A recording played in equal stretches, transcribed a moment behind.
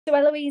So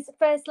Eloise,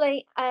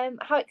 firstly,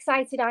 how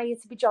excited are you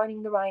to be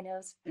joining the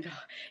Rhinos?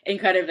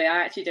 Incredibly, I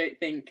actually don't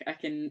think I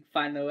can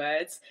find the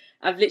words.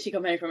 I've literally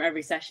come home from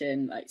every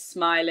session like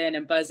smiling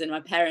and buzzing.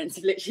 My parents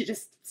have literally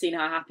just seen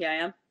how happy I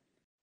am.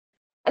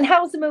 And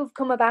how's the move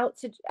come about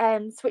to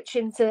switch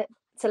to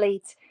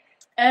Leeds?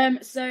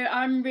 So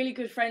I'm really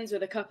good friends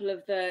with a couple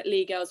of the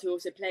league girls who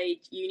also played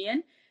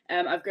Union.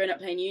 I've grown up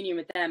playing Union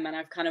with them, and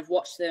I've kind of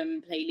watched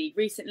them play league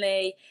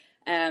recently.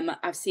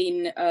 I've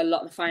seen a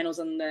lot of the finals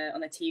on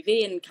the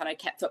TV and kind of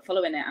kept up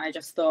following it. I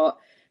just thought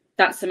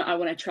that's something I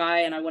want to try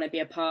and I want to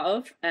be a part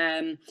of.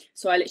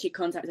 So I literally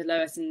contacted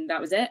Lois, and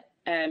that was it.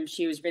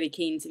 She was really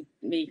keen to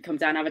me come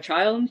down and have a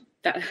trial.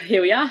 That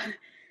here we are.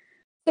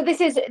 So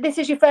this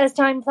is your first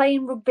time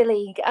playing rugby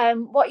league.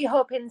 What are you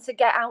hoping to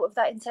get out of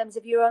that in terms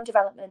of your own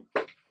development?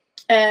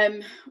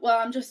 Well,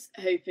 I'm just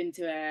hoping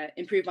to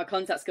improve my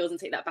contact skills and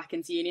take that back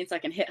into Union so I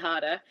can hit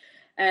harder.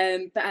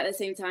 But at the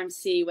same time,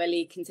 see where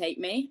League can take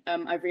me.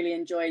 I've really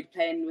enjoyed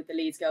playing with the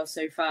Leeds girls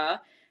so far,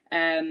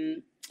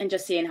 and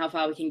just seeing how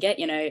far we can get.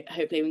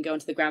 Hopefully we can go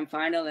into the grand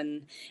final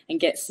and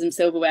get some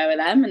silverware with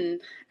them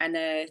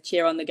and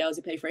cheer on the girls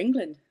who play for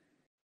England.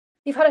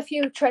 You've had a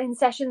few training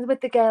sessions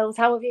with the girls.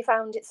 How have you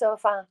found it so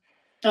far?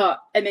 Oh,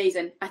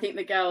 amazing! I think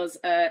the girls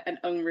are an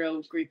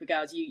unreal group of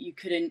girls. You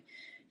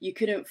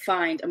couldn't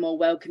find a more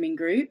welcoming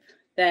group.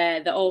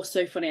 They're all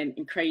so funny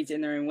and crazy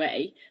in their own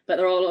way, but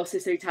they're all also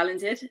so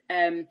talented.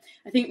 I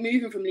think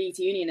moving from Leeds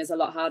to Union is a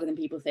lot harder than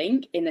people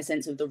think, in the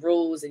sense of the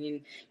rules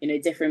and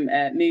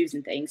different moves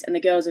and things. And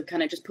the girls have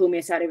kind of just pulled me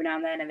aside every now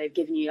and then, and they've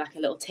given you like a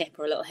little tip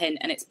or a little hint,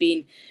 and it's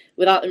been,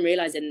 without them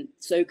realising,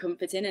 so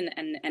comforting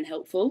and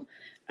helpful.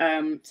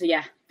 So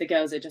yeah, the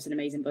girls are just an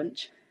amazing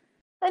bunch.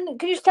 And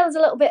can you just tell us a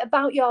little bit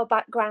about your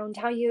background,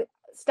 how you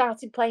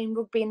started playing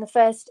rugby in the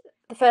first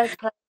place,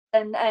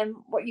 and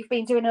what you've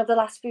been doing over the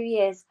last few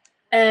years?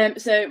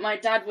 So my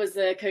dad was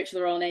the coach of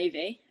the Royal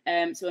Navy.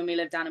 So when we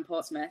lived down in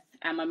Portsmouth,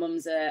 and my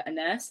mum's a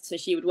nurse, so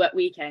she would work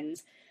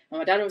weekends. And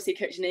my dad obviously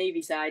coached the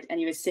Navy side, and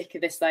he was sick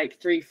of this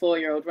like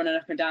 3-4-year-old running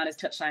up and down his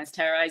touchlines,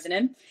 terrorising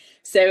him.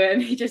 So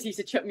he just used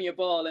to chuck me a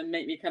ball and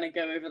make me kind of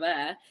go over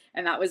there,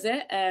 and that was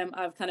it.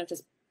 I've kind of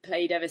just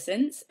played ever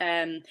since.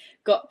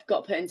 Got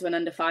put into an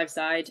under-5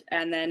 side,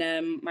 and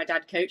then my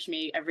dad coached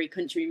me every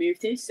country we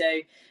moved to. So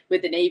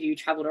with the Navy, we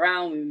travelled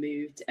around. We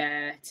moved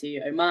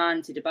to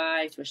Oman, to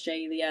Dubai, to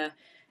Australia,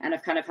 and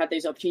I've kind of had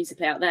those opportunities to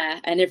play out there.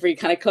 And every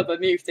kind of club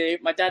I've moved to,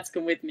 my dad's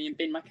come with me and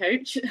been my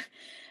coach.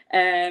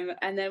 And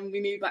then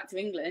we moved back to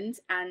England,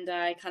 and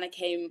I kind of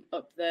came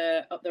up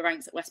the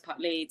ranks at West Park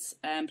Leeds,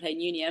 playing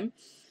Union.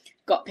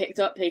 Got picked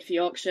up, played for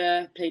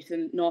Yorkshire, played for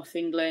North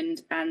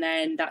England, and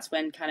then that's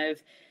when kind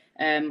of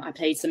I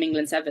played some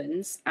England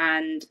Sevens,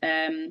 and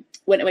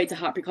went away to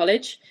Hartpury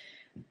College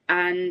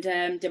and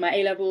did my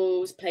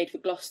A-levels, played for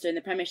Gloucester in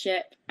the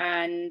Premiership,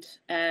 and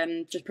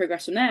just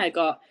progressed from there. I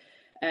got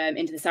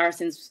into the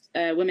Saracens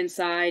women's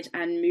side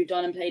and moved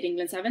on and played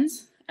England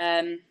Sevens.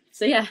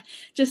 So yeah,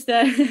 just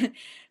a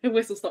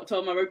whistle stop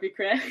tour my rugby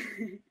career.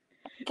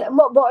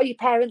 What are your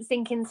parents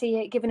thinking to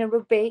you giving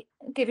rugby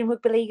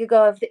league a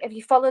go? Have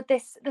you followed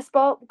the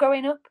sport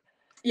growing up?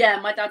 Yeah,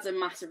 my dad's a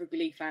massive rugby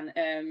league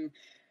fan.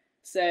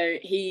 So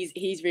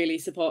he's really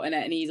supporting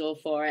it, and he's all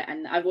for it.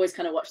 And I've always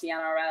kind of watched the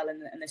NRL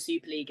and the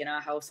Super League in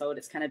our household.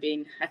 It's kind of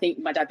been, I think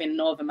my dad being a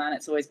Northern man,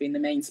 it's always been the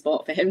main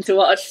sport for him to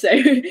watch. So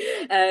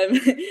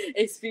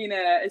it's been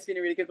a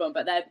really good one.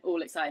 But they're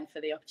all excited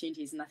for the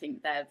opportunities, and I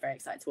think they're very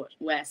excited to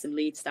wear some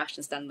Leeds stash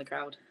and stand in the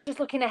crowd. Just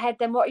looking ahead,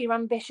 then, what are your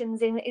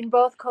ambitions in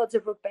both codes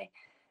of rugby?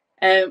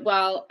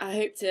 Well,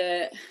 I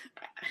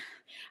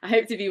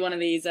hope to be one of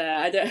these.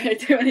 I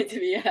don't want it to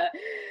be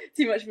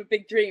too much of a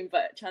big dream,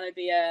 but trying to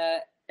be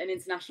an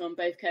international on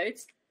both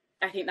codes.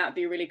 I think that'd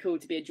be really cool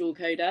to be a dual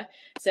coder.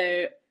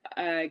 So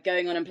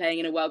going on and playing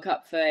in a World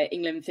Cup for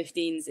England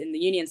 15s in the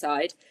Union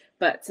side,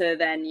 but to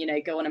then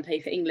go on and play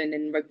for England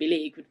in rugby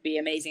league would be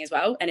amazing as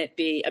well. And I'd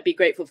be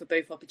grateful for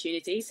both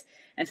opportunities.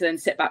 And to then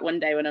sit back one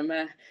day when I'm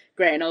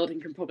grey and old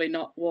and can probably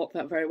not walk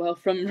that very well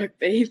from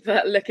rugby,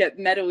 but look at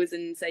medals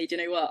and say, do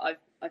you know what,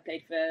 I've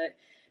played for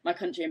my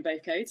country in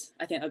both codes.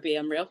 I think that would be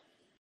unreal.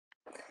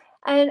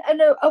 And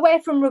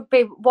away from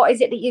rugby, what is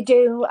it that you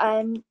do?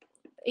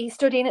 Are you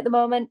studying at the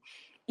moment?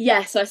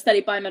 Yeah, so I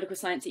studied biomedical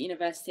science at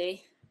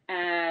university,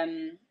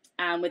 and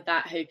with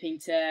that, hoping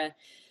to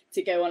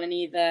go on and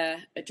either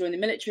join the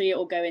military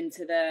or go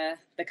into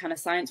the kind of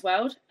science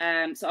world.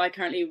 So I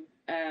currently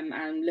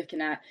am looking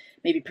at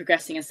maybe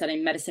progressing and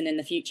studying medicine in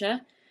the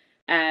future.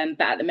 But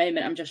at the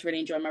moment, I'm just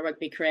really enjoying my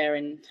rugby career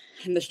and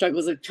the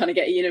struggles of trying to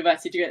get a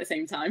university degree at the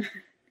same time.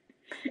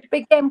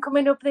 Big game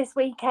coming up this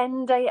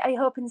weekend. Are you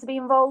hoping to be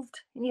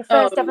involved in your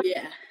first ever?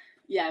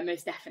 Yeah,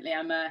 most definitely.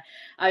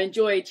 I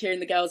enjoy cheering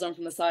the girls on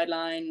from the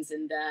sidelines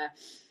and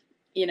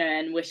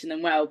and wishing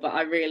them well, but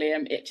I really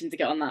am itching to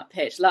get on that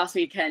pitch. Last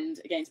weekend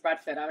against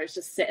Bradford, I was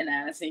just sitting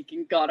there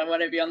thinking, God, I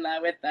want to be on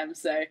there with them.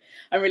 So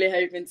I'm really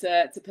hoping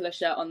to pull a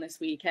shirt on this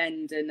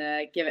weekend and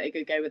give it a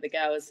good go with the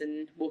girls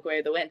and walk away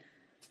with the win.